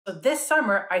So this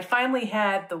summer, I finally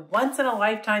had the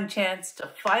once-in-a-lifetime chance to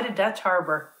fly to Dutch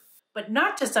Harbor, but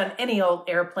not just on any old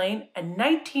airplane, a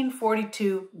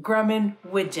 1942 Grumman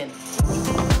Widgeon.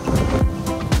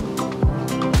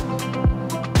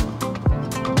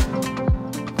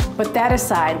 But that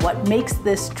aside, what makes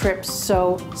this trip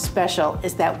so special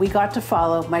is that we got to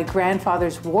follow my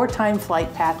grandfather's wartime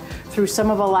flight path through some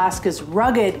of Alaska's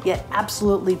rugged yet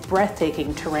absolutely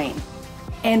breathtaking terrain,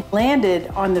 and landed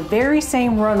on the very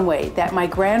same runway that my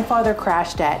grandfather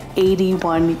crashed at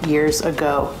 81 years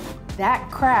ago. That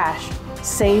crash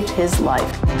saved his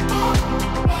life.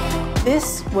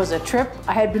 This was a trip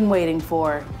I had been waiting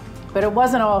for, but it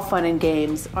wasn't all fun and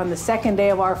games. On the second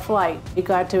day of our flight, we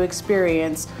got to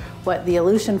experience what the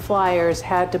Aleutian flyers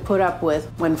had to put up with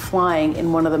when flying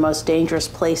in one of the most dangerous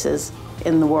places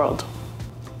in the world.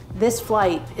 This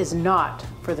flight is not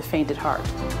for the faint at heart.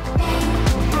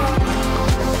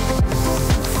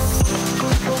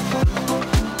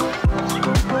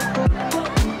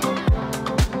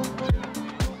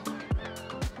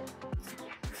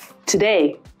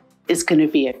 Today is going to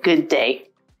be a good day.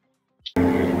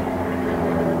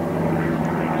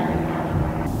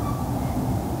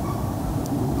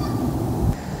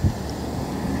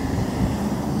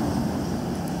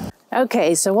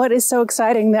 Okay, so what is so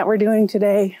exciting that we're doing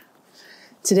today?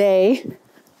 Today,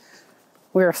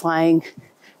 we're flying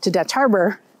to Dutch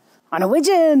Harbor on a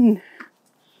Widgeon.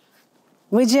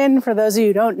 Widgeon, for those of you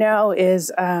who don't know,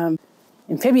 is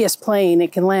amphibious plane.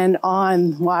 It can land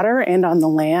on water and on the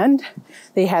land.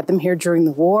 They had them here during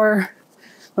the war,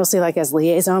 mostly like as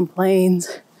liaison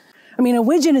planes. I mean, a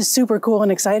Widgeon is super cool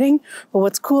and exciting, but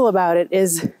what's cool about it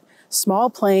is small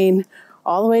plane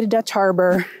all the way to Dutch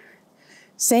Harbor,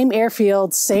 same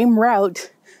airfield, same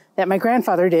route that my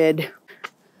grandfather did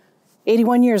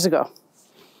 81 years ago,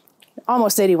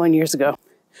 almost 81 years ago.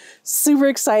 Super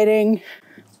exciting.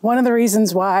 One of the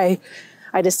reasons why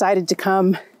I decided to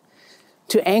come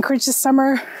to Anchorage this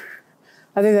summer,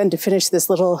 other than to finish this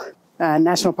little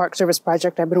National Park Service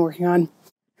project I've been working on.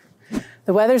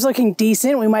 The weather's looking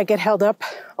decent. We might get held up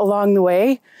along the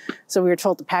way. So we were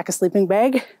told to pack a sleeping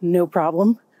bag, no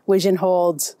problem. Widgeon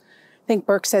holds, I think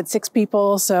Burke said 6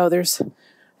 people, so there's,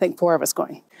 I think 4 of us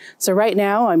going. So right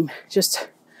now I'm just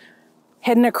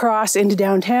heading across into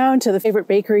downtown to the favorite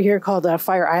bakery here called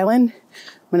Fire Island.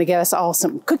 I'm gonna get us all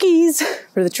some cookies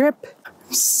for the trip.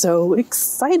 I'm so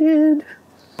excited.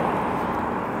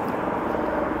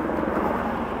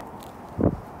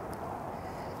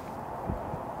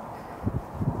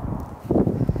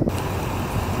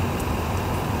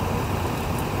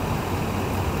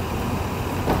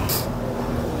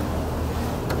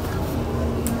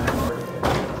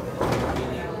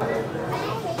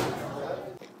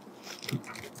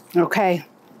 Okay,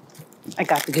 I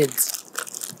got the goods.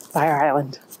 Fire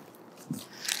Island.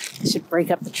 Should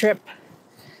break up the trip.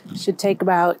 Should take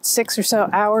about 6 or so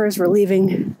hours. We're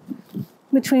leaving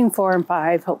between 4 and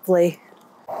 5, hopefully.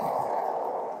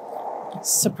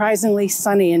 Surprisingly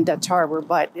sunny in Dutch Harbor,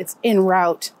 but it's en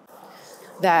route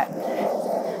that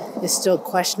is still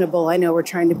questionable. I know we're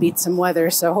trying to beat some weather,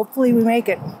 so hopefully we make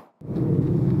it.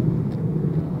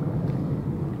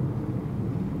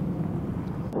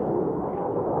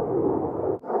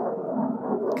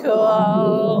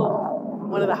 Cool.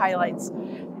 One of the highlights.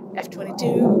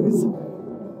 F-22s.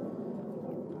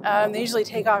 They usually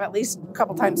take off at least a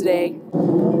couple times a day.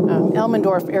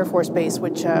 Elmendorf Air Force Base,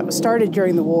 which was started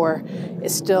during the war,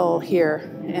 is still here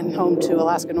and home to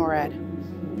Alaska NORAD.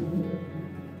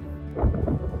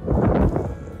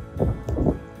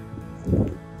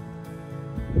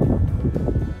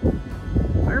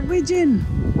 Our Widgeon,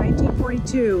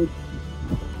 1942.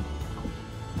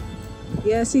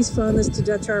 Yes, he's flown this to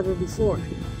Dutch Harbor before.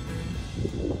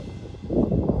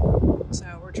 So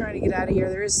we're trying to get out of here.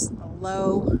 There is a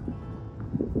low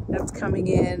that's coming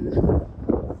in.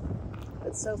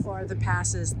 But so far the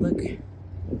passes look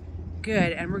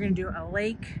good. And we're gonna do a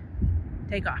lake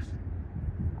takeoff.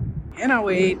 And I'll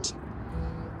wait.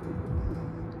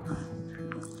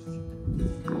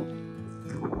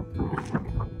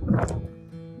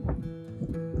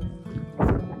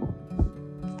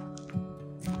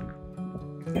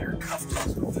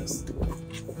 With this.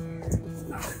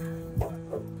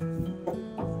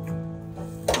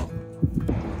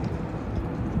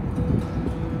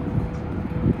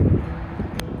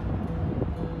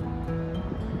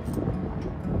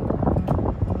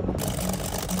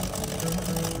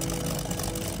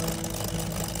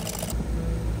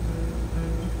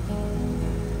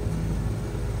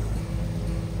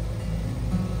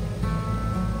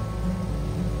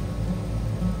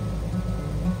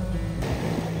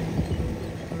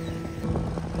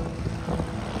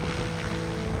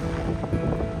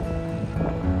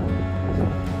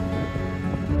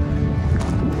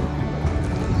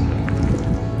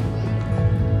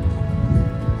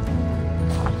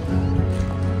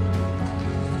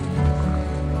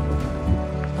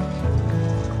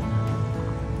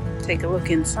 take a look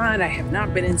inside. I have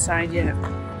not been inside yet.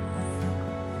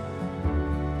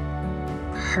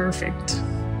 Perfect.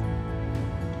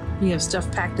 You have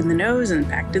stuff packed in the nose and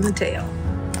packed in the tail.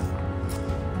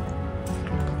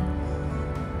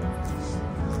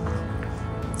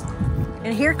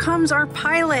 And here comes our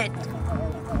pilot.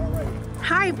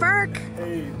 Hi, Burke.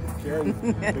 Hey, Karen.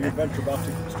 The adventure about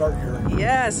to start here.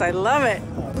 Yes, I love it.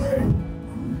 All right.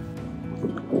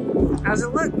 How's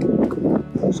it look?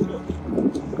 It's good.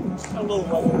 A little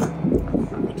weather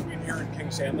between here and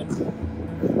King Salmon.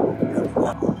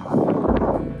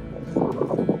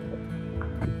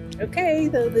 Okay,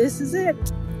 so this is it.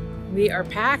 We are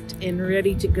packed and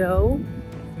ready to go.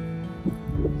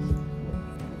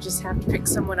 Just have to pick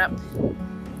someone up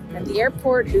at the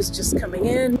airport who's just coming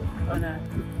in on a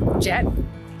jet.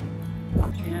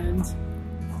 And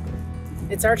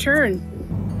it's our turn.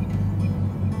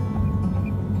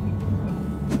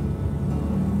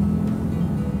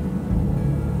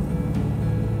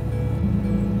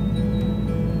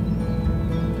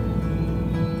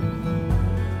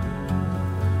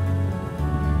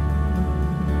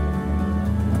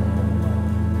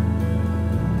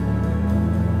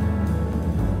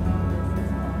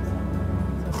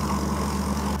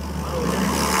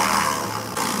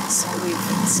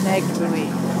 Snagged buoy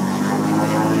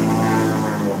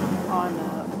on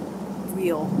a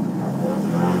wheel.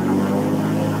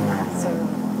 So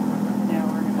now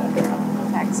we're gonna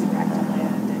taxi back to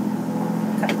land and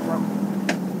cut the rope.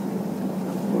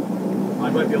 I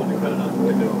might be able to cut it out the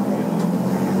window.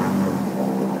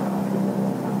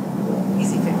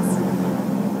 Easy fix.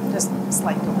 Just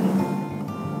slight delay.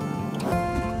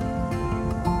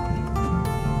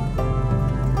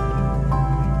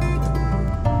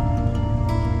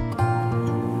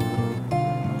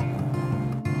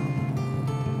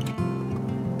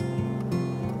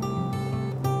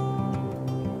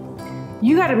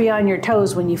 You got to be on your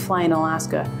toes when you fly in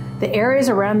Alaska. The areas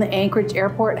around the Anchorage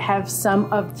airport have some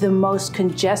of the most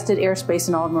congested airspace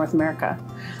in all of North America.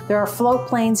 There are float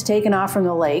planes taken off from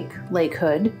the Lake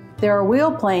Hood. There are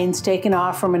wheel planes taken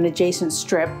off from an adjacent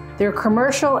strip. There are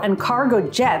commercial and cargo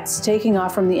jets taking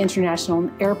off from the international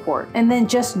airport. And then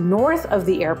just north of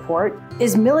the airport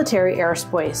is military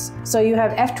airspace. So you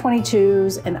have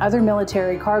F-22s and other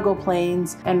military cargo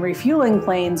planes and refueling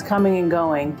planes coming and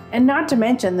going. And not to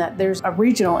mention that there's a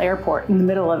regional airport in the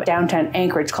middle of downtown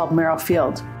Anchorage called Merrill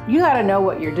Field. You gotta know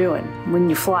what you're doing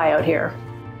when you fly out here.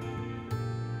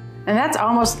 And that's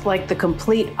almost like the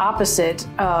complete opposite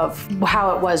of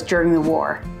how it was during the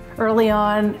war. Early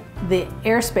on, the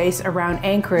airspace around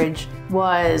Anchorage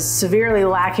was severely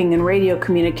lacking in radio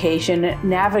communication,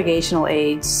 navigational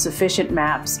aids, sufficient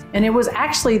maps, and it was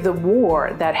actually the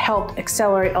war that helped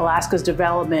accelerate Alaska's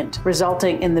development,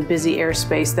 resulting in the busy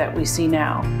airspace that we see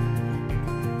now.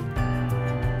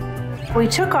 We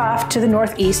took off to the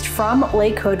northeast from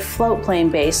Lake Hood Float Plane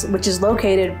Base, which is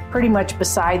located pretty much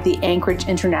beside the Anchorage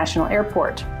International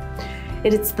Airport.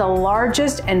 It is the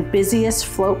largest and busiest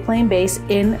float plane base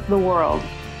in the world.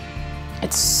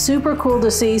 It's super cool to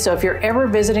see, so if you're ever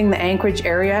visiting the Anchorage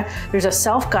area, there's a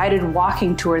self-guided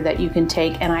walking tour that you can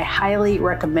take, and I highly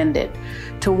recommend it.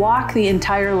 To walk the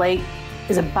entire lake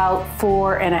is about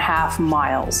 4.5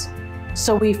 miles.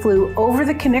 So we flew over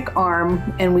the Kinnick Arm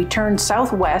and we turned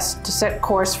southwest to set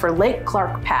course for Lake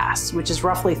Clark Pass, which is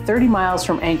roughly 30 miles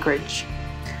from Anchorage.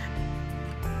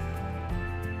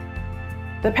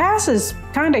 The pass is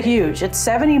kind of huge. It's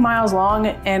 70 miles long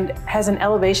and has an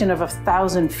elevation of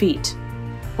 1,000 feet.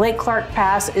 Lake Clark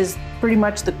Pass is pretty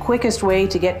much the quickest way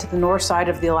to get to the north side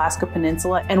of the Alaska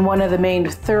Peninsula and one of the main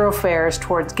thoroughfares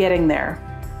towards getting there.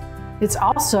 It's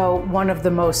also one of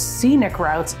the most scenic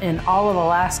routes in all of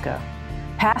Alaska.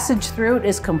 Passage through it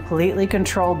is completely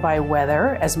controlled by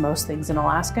weather, as most things in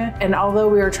Alaska, and although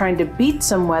we were trying to beat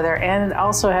some weather and it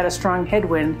also had a strong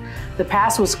headwind, the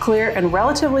pass was clear and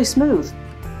relatively smooth.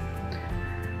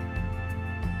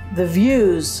 The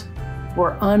views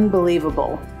were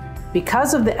unbelievable.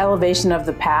 Because of the elevation of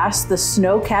the pass, the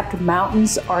snow-capped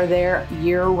mountains are there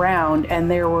year-round,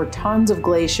 and there were tons of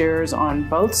glaciers on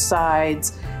both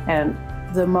sides and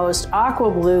the most aqua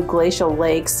blue glacial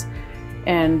lakes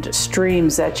and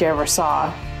streams that you ever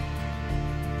saw.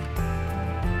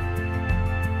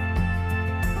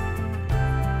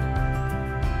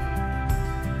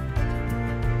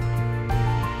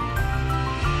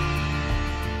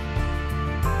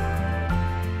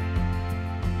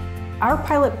 Our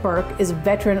pilot Burke is a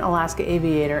veteran Alaska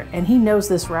aviator, and he knows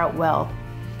this route well.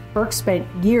 Burke spent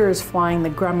years flying the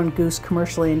Grumman Goose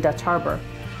commercially in Dutch Harbor.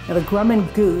 Now, the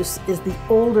Grumman Goose is the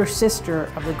older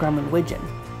sister of the Grumman Widgeon.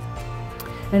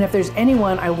 And if there's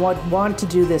anyone I would want to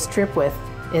do this trip with,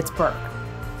 it's Burke.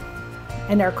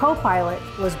 And our co-pilot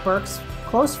was Burke's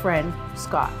close friend,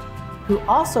 Scott, who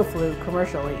also flew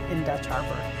commercially in Dutch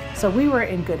Harbor. So we were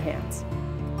in good hands.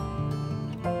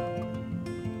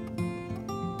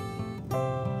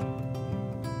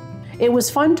 It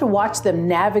was fun to watch them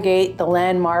navigate the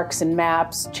landmarks and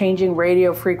maps, changing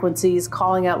radio frequencies,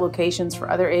 calling out locations for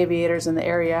other aviators in the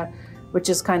area, which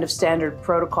is kind of standard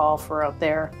protocol for out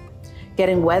there,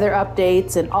 getting weather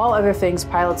updates and all other things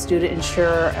pilots do to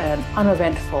ensure an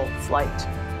uneventful flight.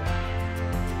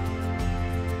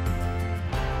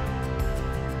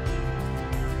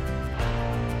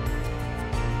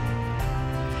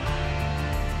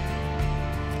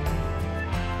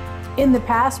 In the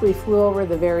past, we flew over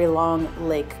the very long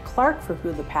Lake Clark, for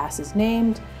who the pass is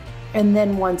named, and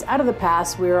then once out of the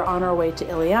pass, we were on our way to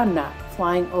Iliamna,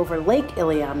 flying over Lake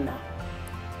Iliamna.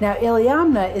 Now,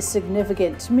 Iliamna is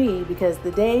significant to me because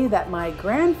the day that my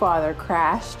grandfather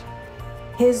crashed,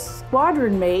 his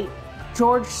squadron mate,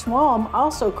 George Swalm,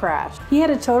 also crashed. He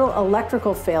had a total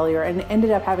electrical failure and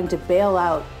ended up having to bail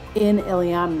out in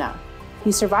Iliamna.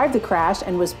 He survived the crash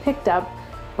and was picked up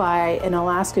by an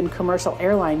Alaskan commercial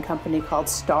airline company called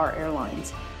Star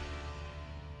Airlines.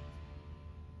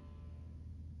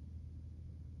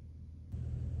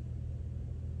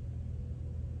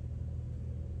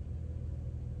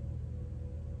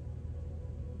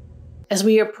 As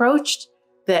we approached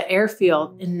the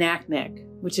airfield in Naknek,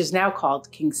 which is now called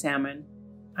King Salmon,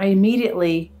 I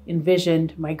immediately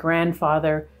envisioned my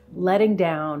grandfather letting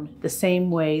down the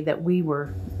same way that we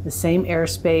were, the same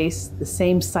airspace, the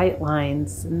same sight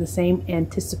lines, and the same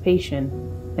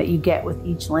anticipation that you get with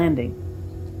each landing.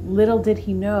 Little did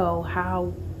he know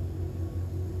how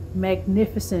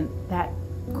magnificent that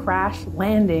crash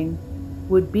landing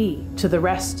would be to the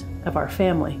rest of our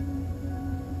family.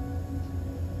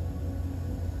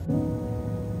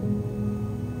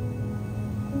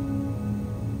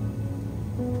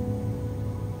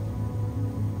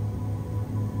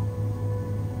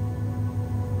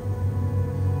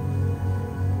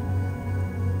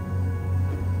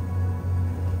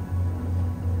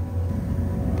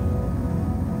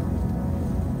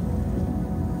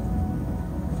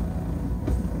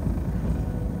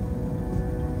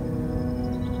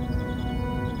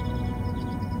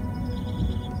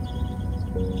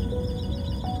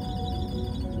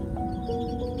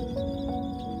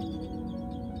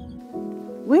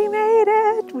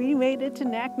 We made it to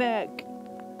Naknek.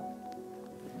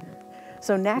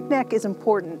 So Naknek is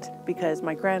important because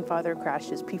my grandfather crashed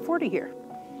his P-40 here.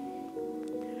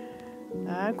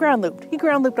 Ground looped. He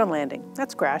ground looped on landing.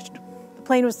 That's crashed. The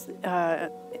plane was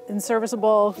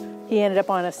inserviceable. He ended up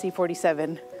on a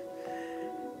C-47.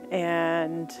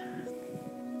 And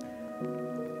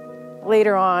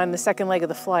later on, the second leg of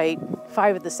the flight,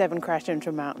 5 of the 7 crashed into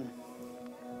a mountain.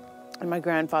 And my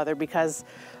grandfather, because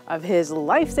of his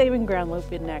life-saving ground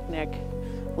loop in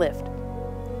Naknek, lived.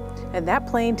 And that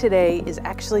plane today is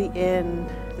actually in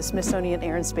the Smithsonian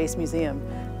Air and Space Museum.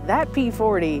 That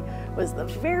P-40 was the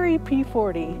very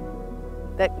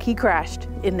P-40 that he crashed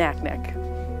in Naknek.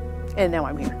 And now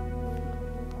I'm here.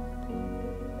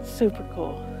 Super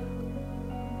cool.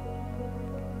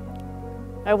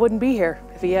 I wouldn't be here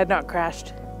if he had not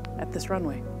crashed at this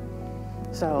runway.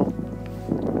 So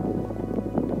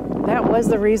that was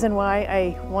the reason why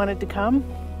I wanted to come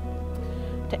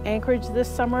to Anchorage this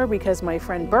summer, because my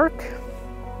friend Burke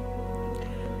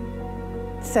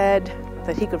said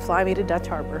that he could fly me to Dutch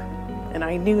Harbor, and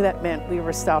I knew that meant we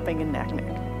were stopping in Naknek.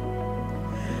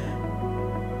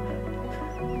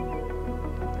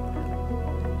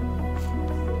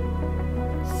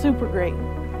 Super great.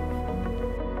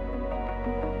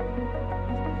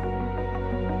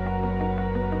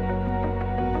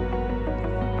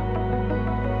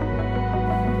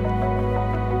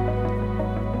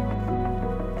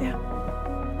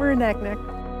 We're in Naknek.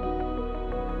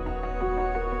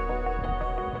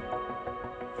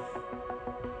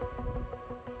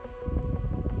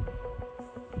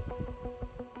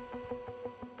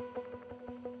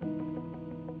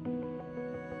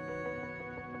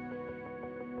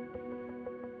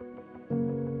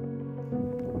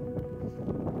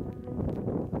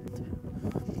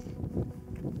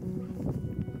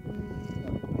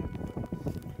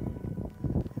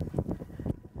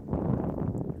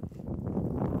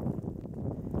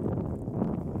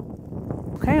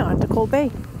 Okay, on to Cold Bay.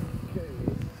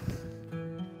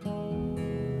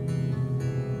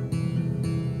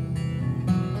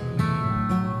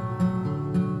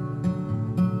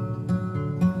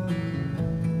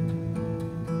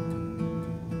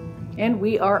 And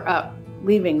we are up,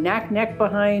 leaving Naknek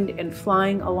behind and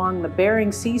flying along the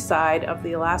Bering Sea side of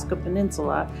the Alaska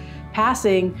Peninsula,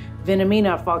 passing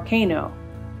Vinamina Volcano.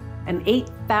 an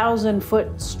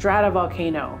 8,000-foot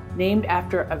stratovolcano named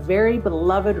after a very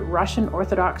beloved Russian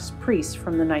Orthodox priest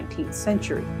from the 19th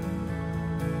century.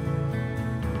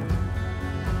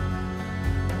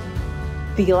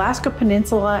 The Alaska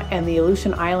Peninsula and the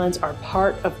Aleutian Islands are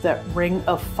part of the Ring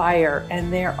of Fire,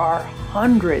 and there are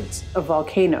hundreds of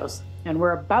volcanoes, and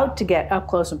we're about to get up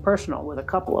close and personal with a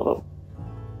couple of them.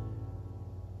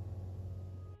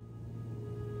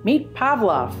 Meet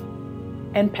Pavlov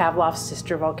and Pavlov's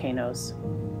sister volcanoes.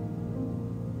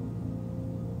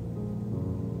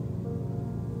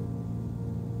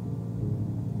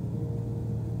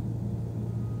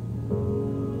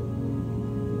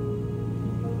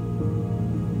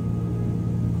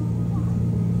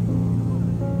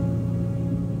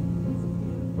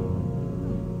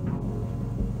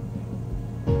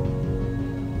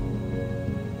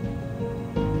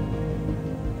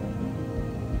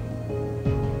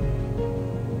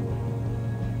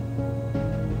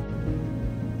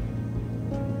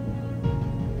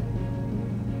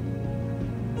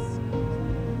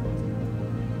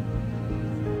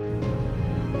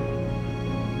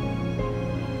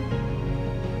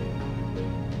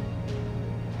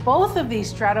 Both of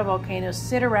these stratovolcanoes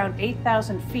sit around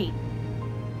 8,000 feet,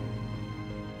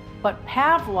 but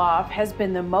Pavlov has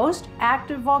been the most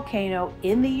active volcano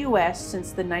in the US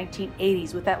since the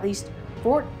 1980s, with at least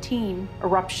 14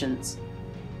 eruptions.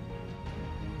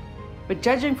 But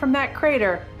judging from that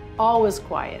crater, all was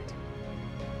quiet.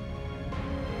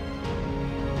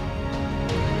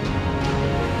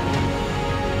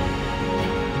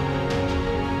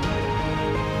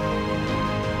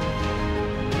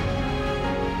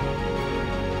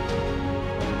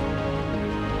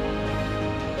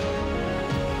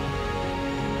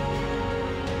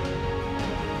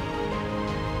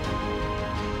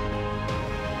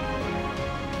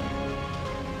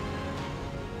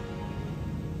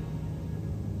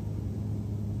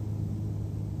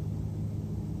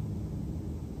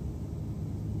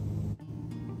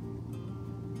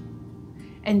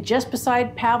 And just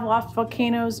beside Pavlov's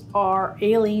volcanoes are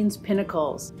Aline's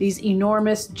pinnacles, these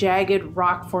enormous jagged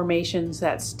rock formations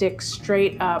that stick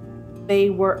straight up. They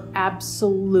were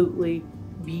absolutely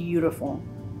beautiful.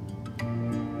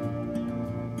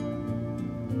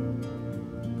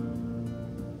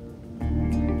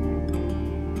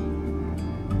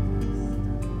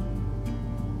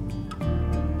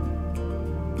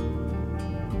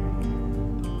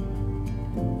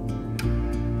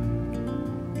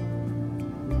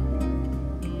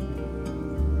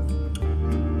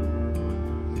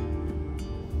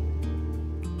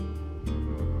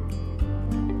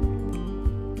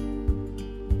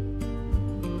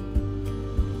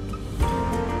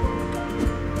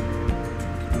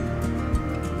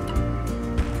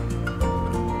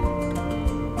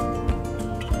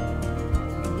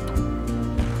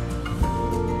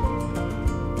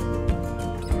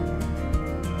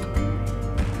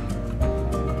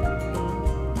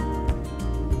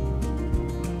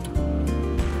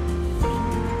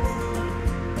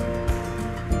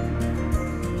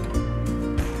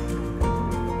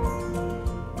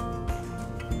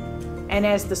 And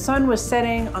as the sun was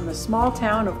setting on the small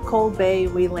town of Cold Bay,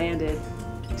 we landed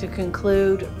to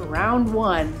conclude round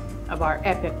one of our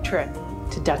epic trip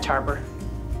to Dutch Harbor.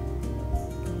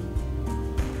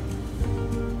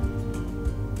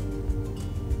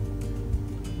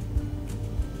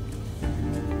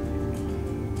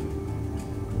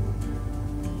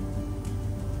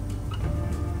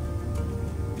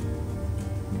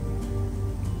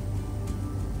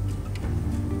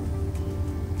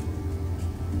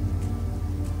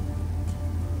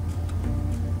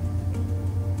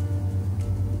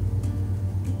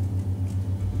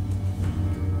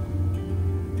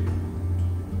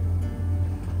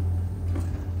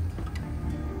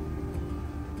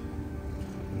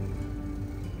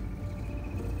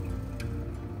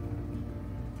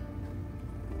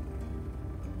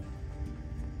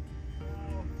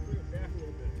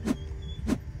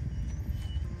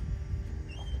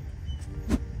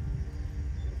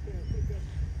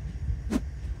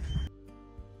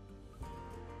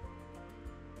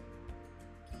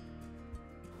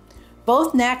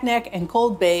 Both Naknek and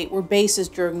Cold Bay were bases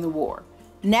during the war.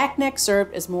 Naknek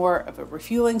served as more of a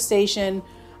refueling station,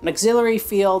 an auxiliary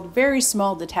field, very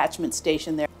small detachment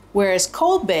station there, whereas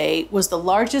Cold Bay was the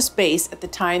largest base at the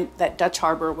time that Dutch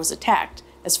Harbor was attacked,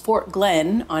 as Fort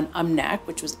Glenn on Umnak,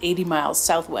 which was 80 miles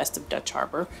southwest of Dutch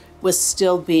Harbor, was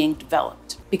still being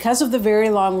developed. Because of the very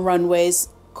long runways,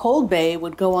 Cold Bay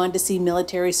would go on to see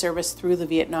military service through the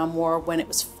Vietnam War when it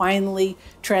was finally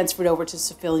transferred over to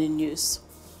civilian use.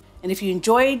 And if you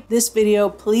enjoyed this video,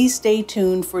 please stay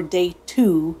tuned for day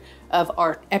 2 of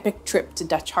our epic trip to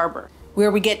Dutch Harbor,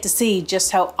 where we get to see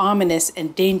just how ominous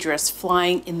and dangerous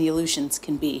flying in the Aleutians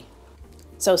can be.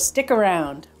 So stick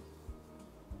around.